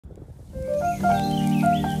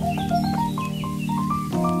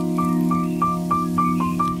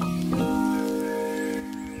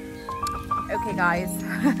guys.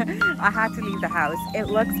 I had to leave the house. It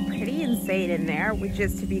looks pretty insane in there, which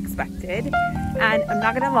is to be expected. And I'm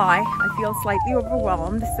not gonna lie, I feel slightly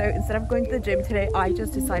overwhelmed. So instead of going to the gym today, I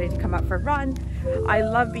just decided to come out for a run. I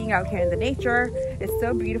love being out here in the nature. It's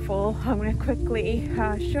so beautiful. I'm gonna quickly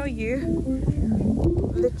show you.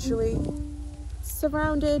 Literally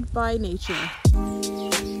surrounded by nature.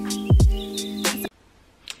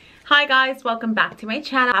 Hi guys, welcome back to my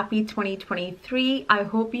channel. Happy 2023. I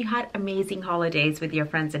hope you had amazing holidays with your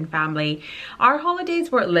friends and family. Our holidays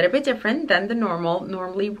were a little bit different than the normal.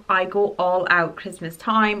 Normally I go all out Christmas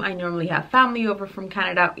time. I normally have family over from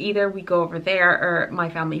Canada. Either we go over there or my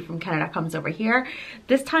family from Canada comes over here.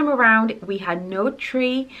 This time around we had no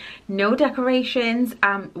tree, no decorations.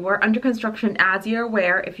 We're under construction, as you're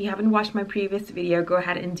aware. If you haven't watched my previous video, go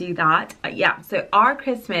ahead and do that. Yeah, so our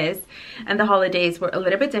Christmas and the holidays were a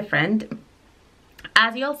little bit different.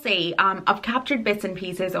 As you'll see, I've captured bits and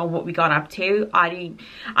pieces on what we got up to. I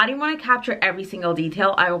didn't want to capture every single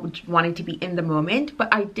detail. I wanted to be in the moment,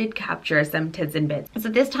 but I did capture some tidbits and bits. So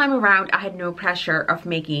this time around, I had no pressure of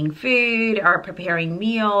making food or preparing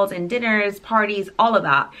meals and dinners, parties, all of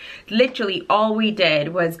that. Literally, all we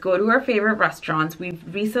did was go to our favorite restaurants. We've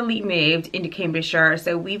recently moved into Cambridgeshire,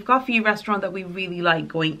 so we've got a few restaurants that we really like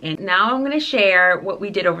going in. Now I'm going to share what we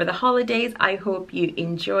did over the holidays. I hope you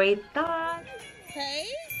enjoyed that. Okay.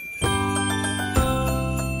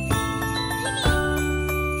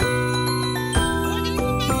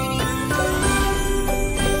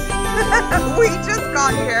 We just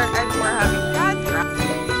got here and we're having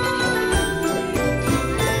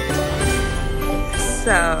gas.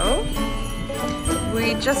 So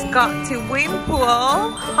we just got to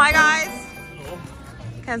Wimpole. Hi guys.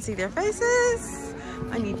 Can't see their faces.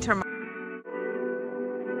 I need to turn my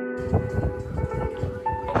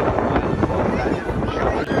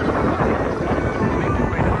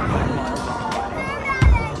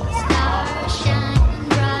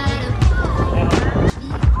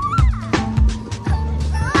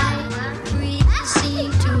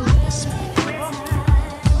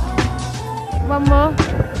one more.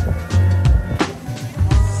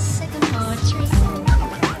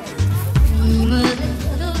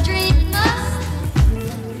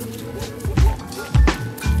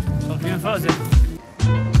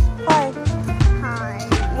 Hi. Hi.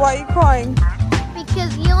 Why are you crying?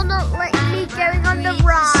 Because you're not letting me going on the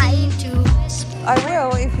ride. I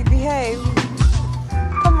will if you behave.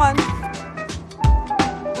 Come on.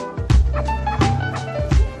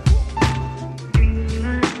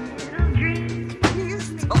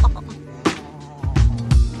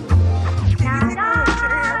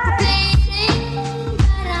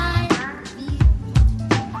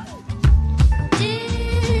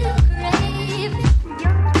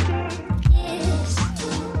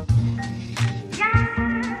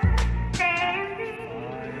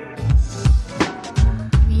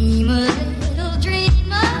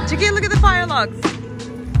 Look at the fire logs.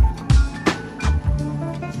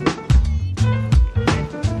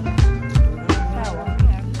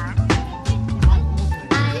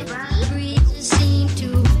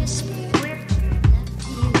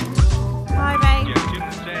 Hi, babe.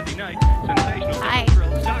 Hi.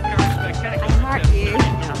 I heart you.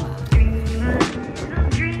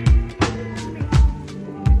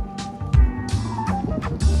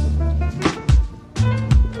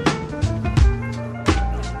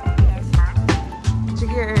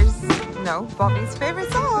 No, Bobby's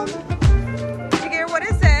favorite song. Jigger, what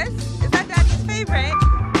is this? Is that Daddy's favorite?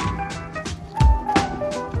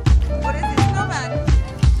 What is this, snowman?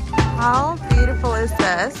 How beautiful is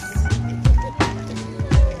this?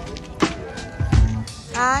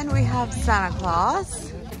 And we have Santa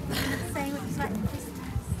Claus. Same looks like Christmas.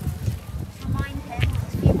 Remind him, a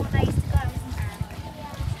few more days to go,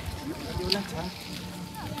 isn't there?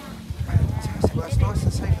 Fantastic. Well, that's nice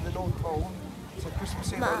and safe in the North Pole. So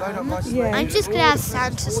Christmas Eve, load up nice and I'm just gonna ask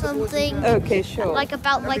Santa something. Okay, sure. Like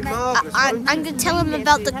about I'm gonna tell him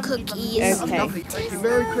about the cookies. Okay. Lovely. Thank you.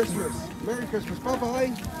 Merry Christmas. Merry Christmas. Bye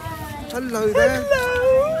bye. Hello there.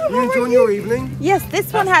 Hello. You enjoying your evening? Yes,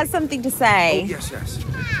 this one has something to say. Oh, yes, yes. Do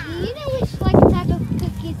you know which type of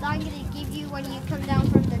cookies I'm gonna give you when you come down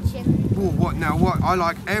from the chimney? Oh, what now? What? I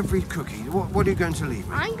like every cookie. What are you going to leave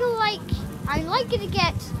me? I'm gonna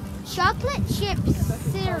get chocolate chip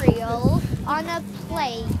cereal on a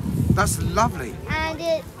plate. That's lovely. And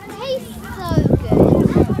it tastes so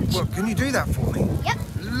good. Well, can you do that for me? Yep.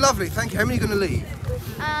 Lovely. Thank you. How many are you going to leave?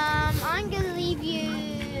 I'm gonna leave you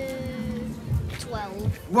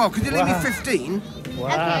 12. Well, could you leave me 15? Wow.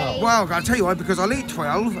 Okay. Well, I'll tell you why, because I'll eat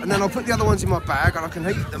 12 and then I'll put the other ones in my bag and I can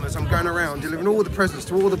eat them as I'm going around delivering all the presents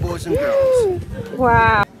to all the boys and girls.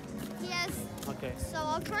 Wow. Yes.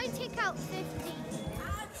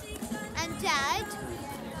 Dad,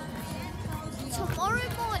 tomorrow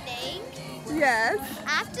morning, Yes.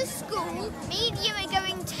 after school, me and you are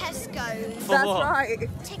going Tesco's That's right.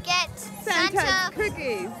 to get Santa's Santa.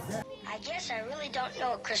 cookies. I guess I really don't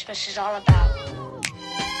know what Christmas is all about.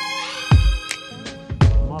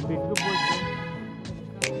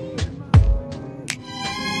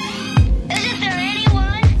 Isn't there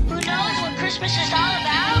anyone who knows what Christmas is all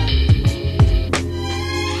about?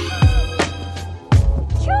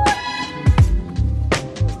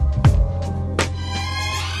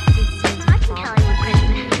 I can tell you what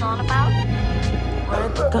Christmas is all about.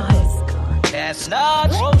 Guys,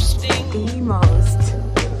 Chestnuts roasting, the most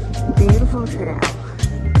beautiful tree.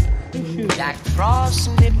 Jack Frost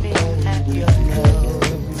nipping at your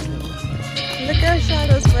nose. Look at our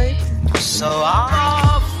shadows, right? So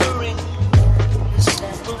offering a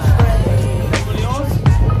simple phrase.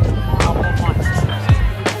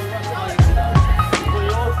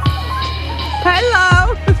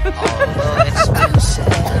 Hello. Although it's been said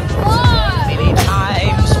many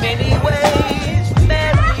times, many ways,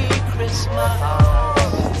 Merry Christmas.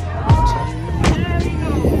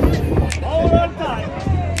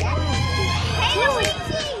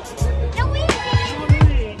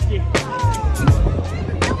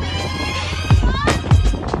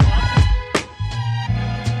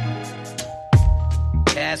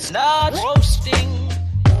 Chestnuts roasting,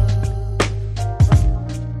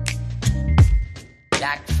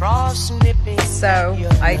 Jack Frost nipping. So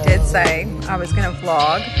I did say I was gonna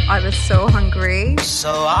vlog. I was so hungry. So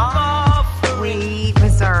offering We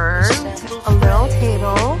reserved a little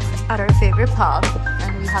table at our favorite pub,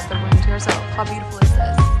 and we have the room to ourselves. How beautiful is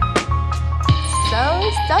this?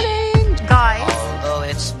 So stunning, guys. although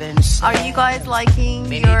it's been said Are you guys liking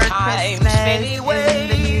many your times, Christmas many in ways,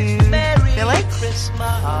 the new Merry village?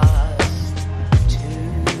 Christmas to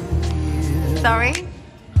you. Sorry.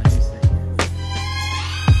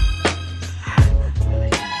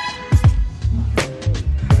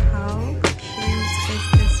 How cute is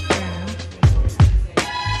this room?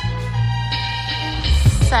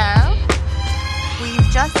 So, we've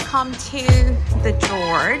just come to the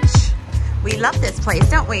George. We love this place,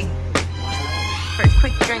 don't we? For a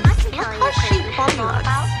quick drink. Look how chic Bobby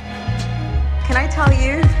looks. Can I tell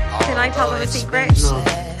you? Can I tell them a secret?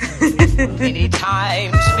 Many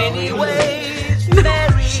times, many ways,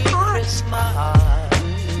 Merry Christmas.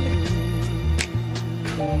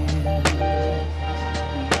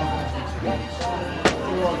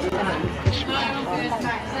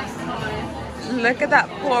 Look at that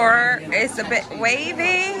floor. It's a bit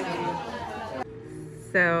wavy.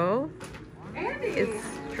 So, it's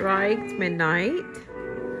striked midnight.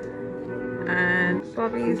 And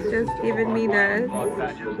Bobby's just giving me this. Fog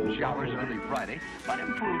patches and showers early Friday, but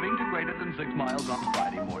improving to greater than 6 miles on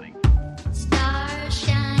Friday morning. Stars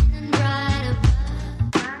shining bright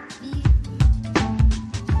above me.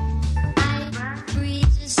 Night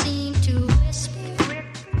breezes seem to whisper that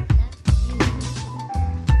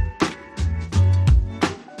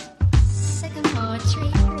sycamore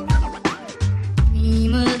tree.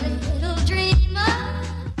 Dream a little dreamer.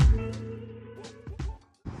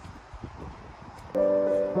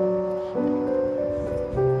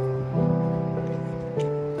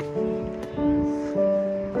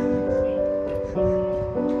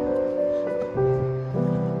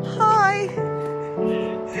 Hi.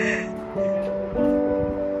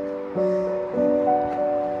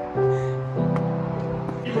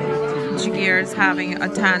 Jagir's having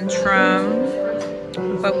a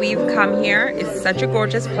tantrum, but we've come here. It's such a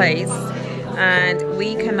gorgeous place, and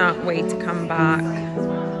we cannot wait to come back.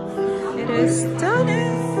 It is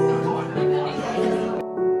stunning.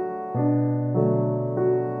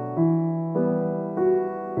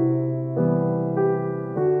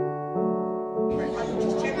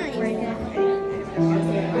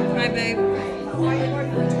 Hi, babe.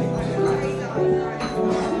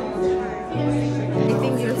 I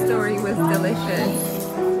think your story was delicious.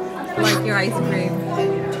 Like your ice cream.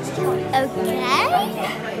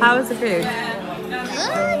 Okay. How was the food?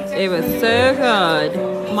 Good. It was so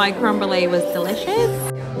good. My creme brulee was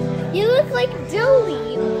delicious. You look like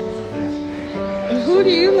Joey. Who do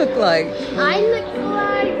you look like? I look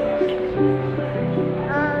like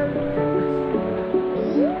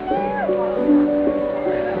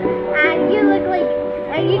and you look like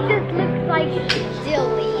you just look like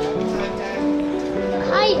Dilly.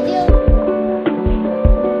 Hi, Dilly.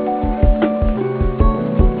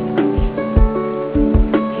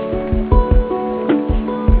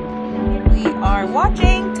 We are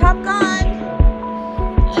watching Top Gun.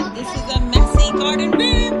 And this is a messy garden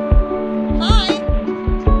room. Hi.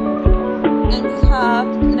 And we have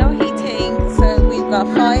no heating, so we've got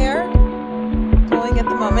fire.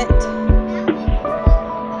 moment.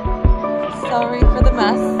 Sorry for the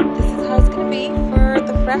mess. This is how it's gonna be for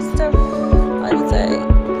the rest of, I would say,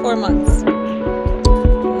 4 months.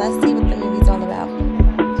 Let's see what the movie's all about.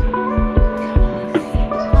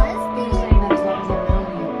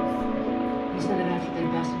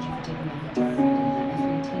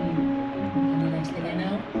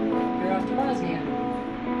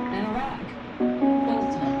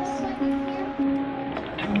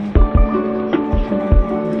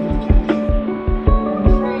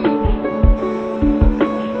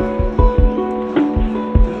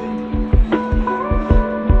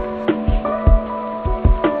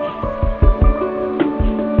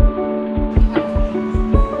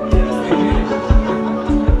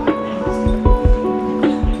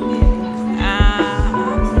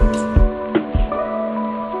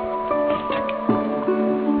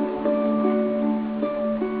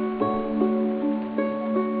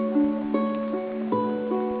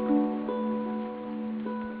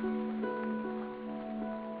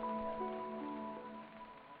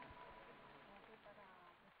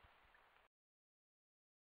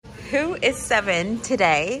 Who is 7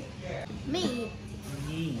 today? Me.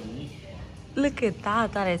 Look at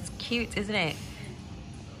that. That is cute, isn't it?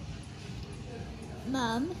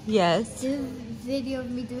 Mum, Yes. do a video of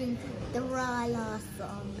me doing the Rala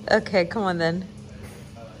song. Okay, come on then.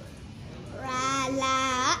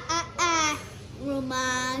 Rala,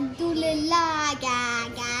 Roman, doolala,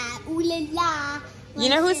 gaga, oolala. You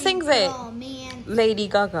know who sings it? Oh man. Lady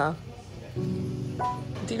Gaga.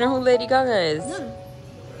 Do you know who Lady Gaga is? No.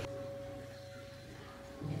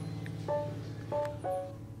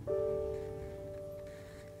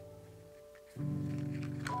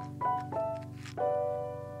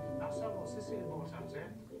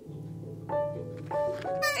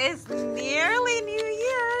 It's nearly New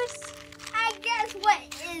Year's. I guess what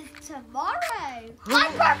is tomorrow? My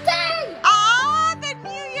birthday! Ah, the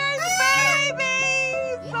New Year's baby!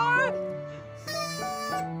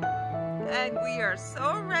 And we are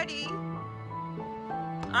so ready.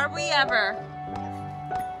 Are we ever?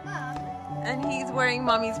 Mum, And he's wearing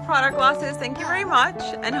mommy's Prada glasses. Thank you very much.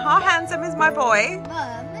 And how handsome is my boy?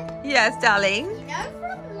 Mum, Yes, darling. you know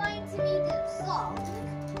from Lying to Me the song?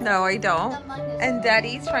 No, I don't. Among Us. And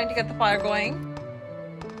daddy's trying to get the fire going.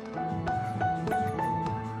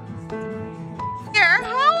 Here,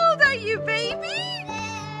 how old are you, baby?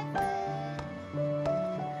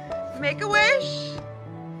 Make a wish.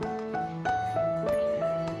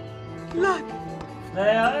 Look.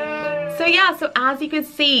 So yeah, so as you can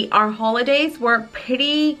see, our holidays were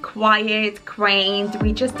pretty quiet, quaint.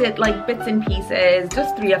 We just did like bits and pieces,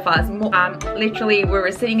 just 3 of us. Literally, we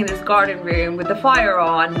were sitting in this garden room with the fire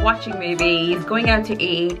on, watching movies, going out to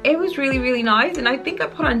eat. It was really, really nice. And I think I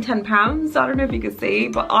put on 10 pounds. I don't know if you can see,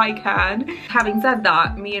 but I can. Having said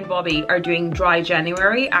that, me and Bobby are doing dry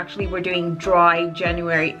January. Actually, we're doing dry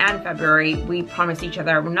January and February. We promised each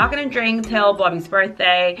other we're not gonna drink till Bobby's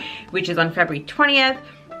birthday, which is on February 20th.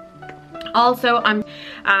 Also,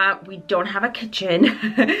 we don't have a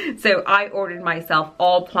kitchen, so I ordered myself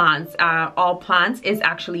All Plants. All Plants is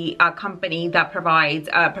actually a company that provides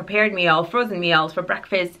prepared meal, frozen meals for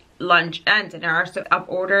breakfast, lunch, and dinner. So I've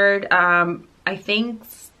ordered, I think,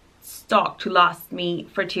 stock to last me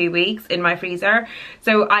for 2 weeks in my freezer.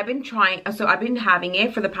 So I've been having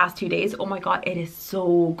it for the past 2 days. Oh my god, it is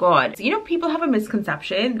so good. So, you know, people have a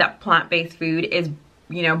misconception that plant-based food is,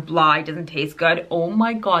 you know, blah, doesn't taste good. Oh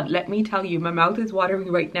my god, let me tell you, my mouth is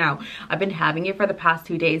watering right now. I've been having it for the past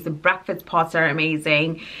 2 days. The breakfast pots are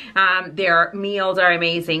amazing. Their meals are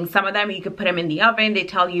amazing. Some of them you could put them in the oven. They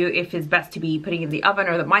tell you if it's best to be putting in the oven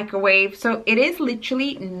or the microwave. So it is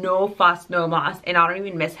literally no fuss, no muss, and I don't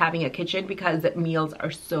even miss having a kitchen because the meals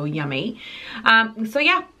are so yummy. So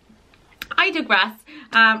yeah, I digress.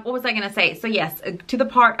 What was I gonna say? So yes, to the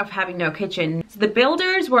part of having no kitchen. So the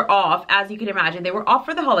builders were off, as you can imagine. They were off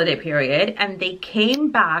for the holiday period and they came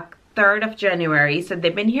back 3rd of January. So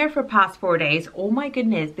they've been here for past 4 days. Oh my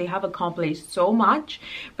goodness, they have accomplished so much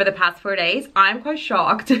for the past 4 days. I'm quite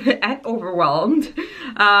shocked and overwhelmed.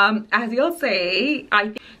 As you'll say,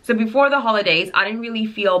 so before the holidays, I didn't really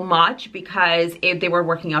feel much because if they were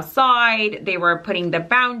working outside, they were putting the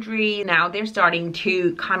boundary. Now they're starting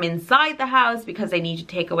to come inside the house because they need to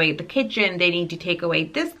take away the kitchen. They need to take away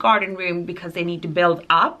this garden room because they need to build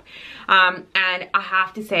up. And I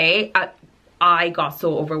have to say, I got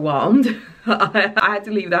so overwhelmed. I had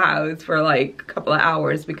to leave the house for like a couple of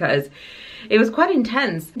hours because it was quite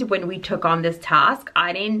intense. When we took on this task,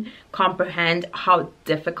 I didn't comprehend how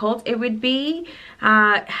difficult it would be.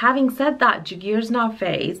 Having said that, Jagir's not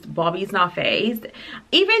phased, Bobby's not phased.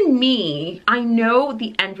 Even me, I know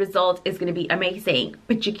the end result is going to be amazing,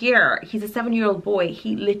 but Jagir, he's a 7-year-old boy.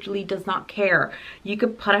 He literally does not care. You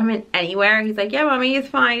could put him in anywhere. He's like, yeah, mommy, it's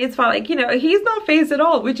fine, it's fine. Like, you know, he's not phased at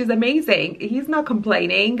all, which is amazing. He's not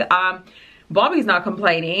complaining. Bobby's not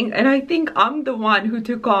complaining, and I think I'm the one who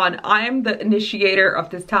took on, I am the initiator of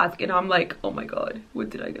this task, and I'm like, oh my god, what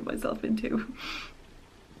did I get myself into?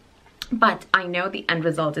 But I know the end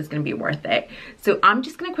result is going to be worth it. So I'm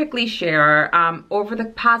just going to quickly share over the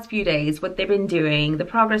past few days what they've been doing, the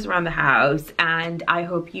progress around the house, and I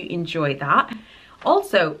hope you enjoy that.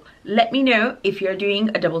 Also, let me know if you're doing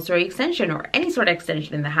a double-story extension or any sort of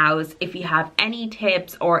extension in the house, if you have any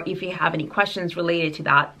tips or if you have any questions related to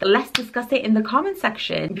that. Let's discuss it in the comment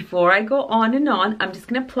section. Before I go on and on, I'm just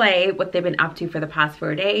gonna play what they've been up to for the past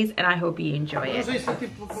 4 days, and I hope you enjoy it.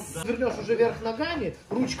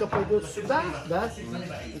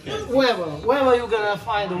 Wherever you're gonna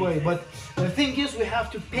find a way, but the thing is we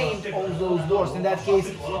have to paint all those doors. In that case,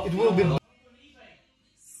 it will be.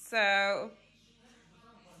 So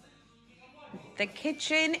the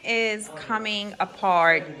kitchen is coming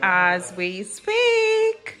apart as we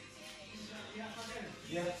speak.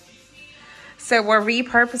 So we're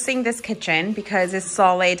repurposing this kitchen because it's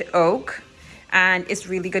solid oak and it's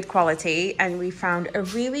really good quality, and we found a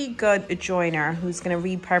really good joiner who's going to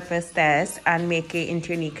repurpose this and make it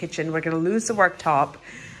into a new kitchen. We're going to lose the worktop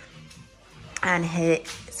and hit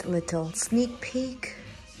a little sneak peek.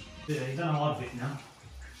 Yeah, you've done a lot of it now.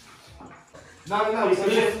 No.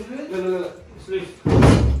 It's loose.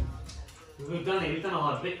 We've done it, we've done a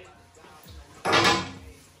lot of it.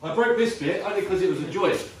 I broke this bit only because it was a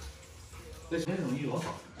joint. This You are.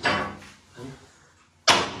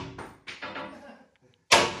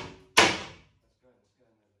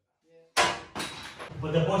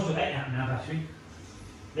 But the boys do that now, actually.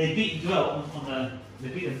 They beat the dwell on the. They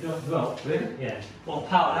beat the dwell. Really? Yeah. Well,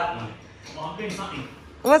 power that one. Well, I'm doing something.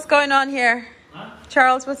 What's going on here? Huh?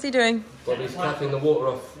 Charles, what's he doing? Bobby's tapping the water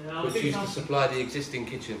off, Yeah, which used to supply the existing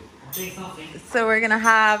kitchen. I'm doing something. So we're gonna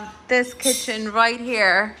have this kitchen right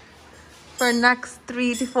here for the next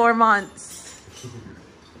 3 to 4 months.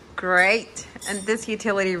 Great. And this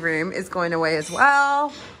utility room is going away as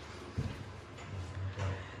well.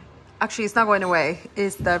 Actually, it's not going away.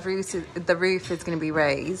 It's the roof is going to be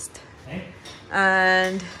raised. Okay.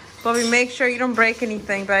 And Bobby, make sure you don't break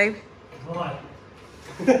anything, babe. Why?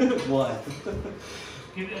 Why?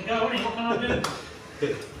 Give it a go, innit? What can I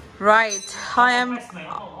do? Right, I'm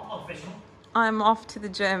not official. I'm off to the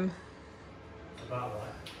gym. About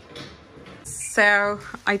right. So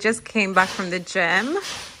I just came back from the gym,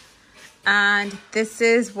 and this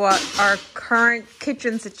is what our current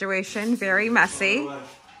kitchen situation, very messy.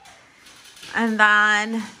 And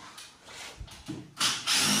then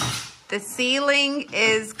the ceiling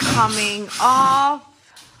is coming off.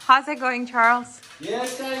 How's it going, Charles? Yeah,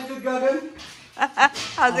 it's going good, Guggen.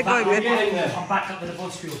 How's it going? Good? I'm back up with the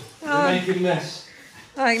bus fuel. You're making a mess.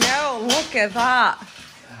 I know, look at that.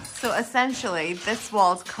 So essentially, this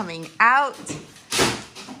wall's coming out,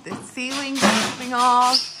 the ceiling's coming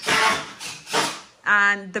off,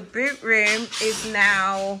 and the boot room is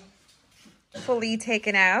now fully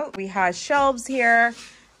taken out. We have shelves here.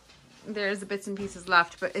 There's the bits and pieces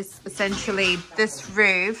left, but it's essentially this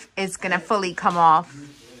roof is gonna fully come off.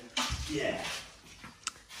 Yeah.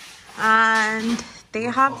 And they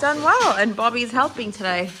have done well, and Bobby's helping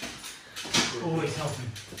today. Always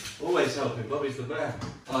helping. Always helping. Bobby's the man.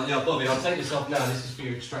 Oh yeah, Bobby, I'll take this off now. This is for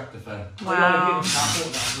your extractor fan. Wow.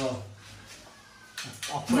 Well.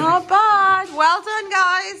 Not bad. Well done,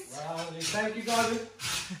 guys. Thank you, Guggen.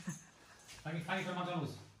 Thank you for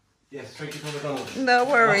McDonald's. Yes, thank you for McDonald's. No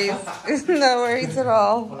worries. No worries at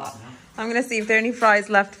all. I'm gonna see if there are any fries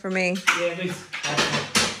left for me. Yeah, please.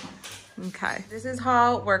 Okay, this is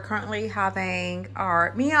how we're currently having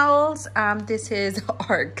our meals. This is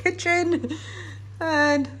our kitchen,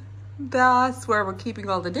 and that's where we're keeping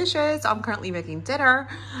all the dishes. I'm currently making dinner,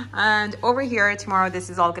 and over here tomorrow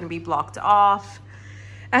this is all going to be blocked off,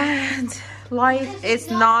 and life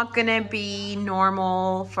is not going to be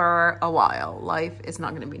normal for a while. Life is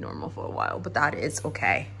not going to be normal for a while, but that is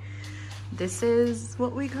okay. This is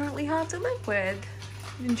what we currently have to live with.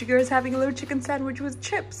 And Jagir is having a little chicken sandwich with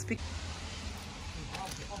chips.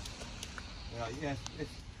 Yeah,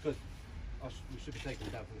 it's good. We should be taking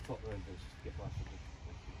it down from the top room to get past it.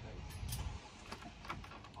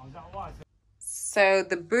 So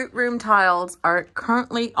the boot room tiles are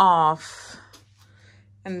currently off,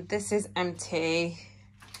 and this is empty.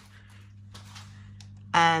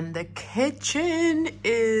 And the kitchen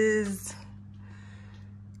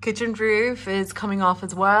roof is coming off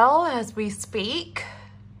as well as we speak.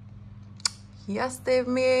 Yes, they've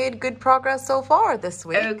made good progress so far this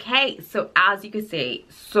week. Okay, so as you can see,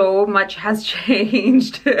 so much has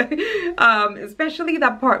changed. Especially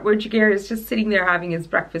that part where Jagir is just sitting there having his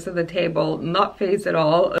breakfast at the table, not phased at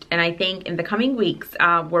all. And I think in the coming weeks,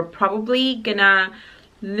 we're probably gonna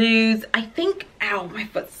lose, I think, ow, my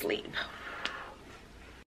foot's asleep.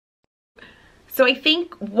 So I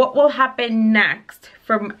think what will happen next,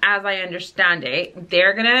 from as I understand it,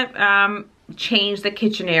 they're gonna change the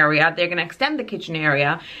kitchen area. They're gonna extend the kitchen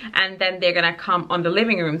area, and then they're gonna come on the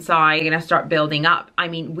living room side, gonna start building up. I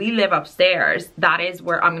mean, we live upstairs. That is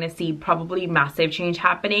where I'm gonna see probably massive change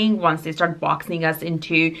happening once they start boxing us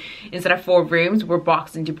into, instead of 4 rooms, we're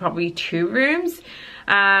boxed into probably 2 rooms.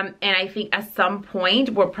 And I think at some point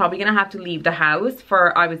we're probably gonna have to leave the house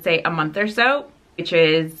for, I would say, a month or so, which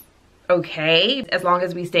is okay, as long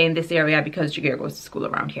as we stay in this area because Jagir goes to school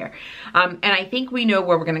around here. And I think we know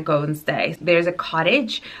where we're gonna go and stay. There's a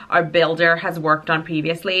cottage our builder has worked on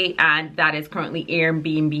previously, and that is currently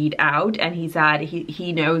Airbnb'd out, and he said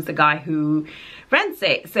he knows the guy who rents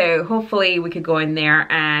it. So hopefully we could go in there,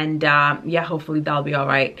 and yeah, hopefully that'll be all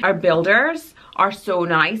right. Our builders are so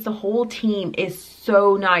nice. The whole team is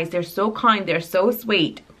so nice. They're so kind, they're so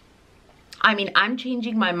sweet. I mean, I'm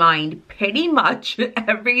changing my mind pretty much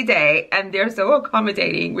every day, and they're so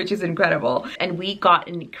accommodating, which is incredible. And we got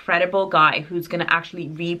an incredible guy who's gonna actually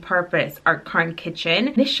repurpose our current kitchen.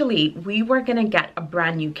 Initially, we were gonna get a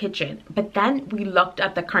brand new kitchen, but then we looked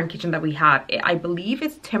at the current kitchen that we have. I believe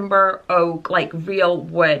it's timber oak, like real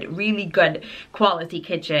wood, really good quality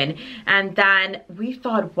kitchen. And then we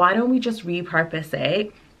thought, why don't we just repurpose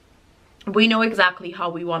it? We know exactly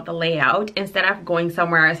how we want the layout. Instead of going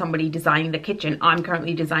somewhere, somebody designing the kitchen, I'm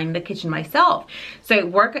currently designing the kitchen myself. So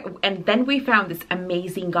and then we found this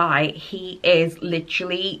amazing guy. He is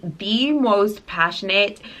literally the most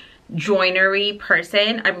passionate joinery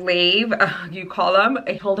person, I believe you call him.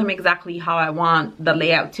 I told him exactly how I want the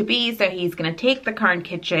layout to be, so he's gonna take the current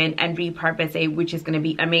kitchen and repurpose it, which is gonna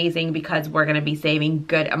be amazing because we're gonna be saving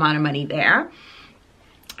good amount of money there.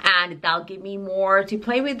 And that'll give me more to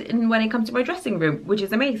play with when it comes to my dressing room, which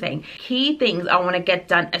is amazing. Key things I want to get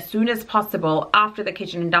done as soon as possible after the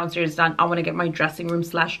kitchen and downstairs is done. I want to get my dressing room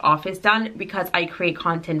 / office done because I create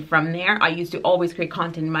content from there. I used to always create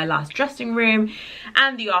content in my last dressing room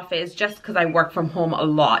and the office just because I work from home a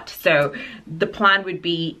lot. So the plan would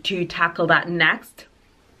be to tackle that next.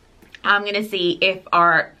 I'm gonna see if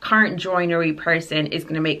our current joinery person is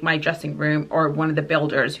gonna make my dressing room, or one of the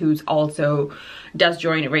builders who's also does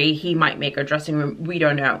joinery, he might make our dressing room, we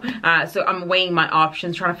don't know. So I'm weighing my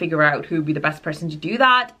options, trying to figure out who would be the best person to do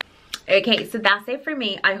that. Okay, so that's it for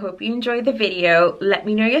me. I hope you enjoyed the video. Let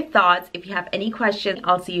me know your thoughts. If you have any questions,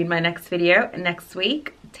 I'll see you in my next video next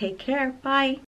week. Take care, bye.